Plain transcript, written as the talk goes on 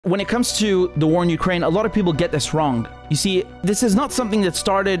When it comes to the war in Ukraine, a lot of people get this wrong. You see, this is not something that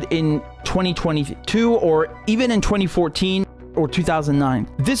started in 2022 or even in 2014 or 2009.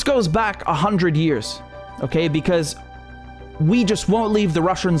 This goes back 100 years, okay? Because we just won't leave the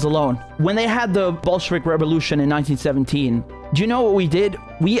Russians alone. When they had the Bolshevik Revolution in 1917, do you know what we did?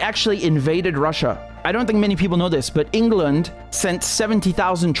 We actually invaded Russia. I don't think many people know this, but England sent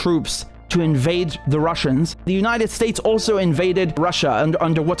 70,000 troops to invade the Russians. The United States also invaded Russia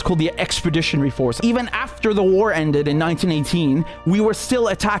under what's called the Expeditionary Force. Even after the war ended in 1918, we were still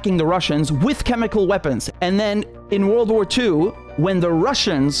attacking the Russians with chemical weapons. And then in World War II, when the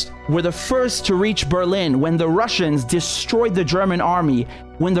Russians were the first to reach Berlin, when the Russians destroyed the German army,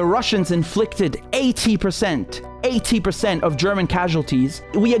 when the Russians inflicted 80% of German casualties,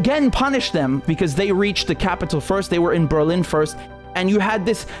 we again punished them because they reached the capital first. They were in Berlin first. And you had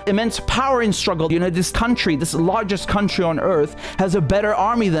this immense power in struggle. You know, this country, this largest country on earth, has a better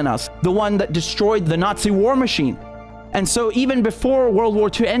army than us, the one that destroyed the Nazi war machine. And so even before World War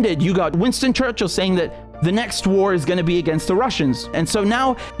II ended, you got Winston Churchill saying that the next war is going to be against the Russians. And so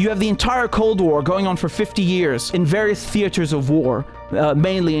now you have the entire Cold War going on for 50 years in various theaters of war,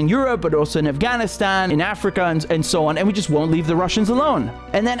 mainly in Europe, but also in Afghanistan, in Africa, and so on. And we just won't leave the Russians alone.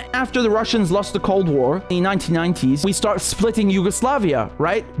 And then after the Russians lost the Cold War in the 1990s, we start splitting Yugoslavia,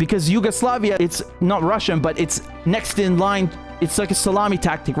 right? Because Yugoslavia, it's not Russian, but it's next in line. It's like a salami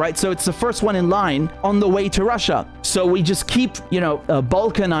tactic, right? So it's the first one in line on the way to Russia. So we just keep,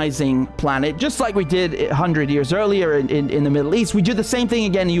 balkanizing planet, just like we did 100 years earlier in the Middle East. We do the same thing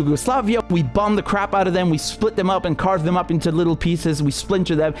again in Yugoslavia. We bomb the crap out of them. We split them up and carve them up into little pieces. We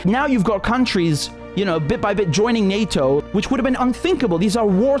splinter them. Now you've got countries, bit by bit joining NATO, which would have been unthinkable. These are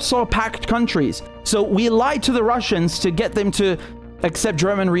Warsaw Pact countries. So we lied to the Russians to get them to accept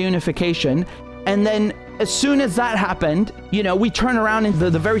German reunification. And then as soon as that happened, we turn around and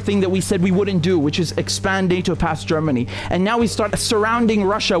the very thing that we said we wouldn't do, which is expand NATO past Germany. And now we start surrounding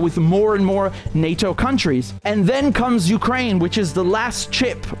Russia with more and more NATO countries. And then comes Ukraine, which is the last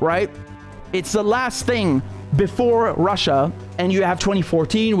chip, right? It's the last thing before Russia. And you have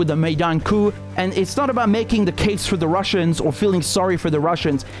 2014 with the Maidan coup. And it's not about making the case for the Russians or feeling sorry for the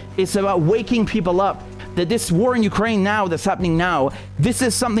Russians. It's about waking people up that this war in Ukraine now that's happening now, this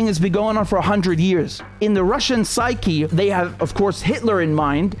is something that's been going on for 100 years. In the Russian psyche, they have, of course, Hitler in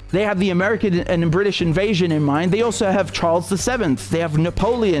mind. They have the American and British invasion in mind. They also have Charles VII. They have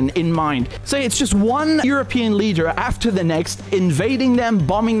Napoleon in mind. So it's just one European leader after the next, invading them,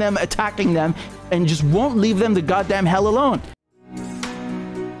 bombing them, attacking them, and just won't leave them the goddamn hell alone.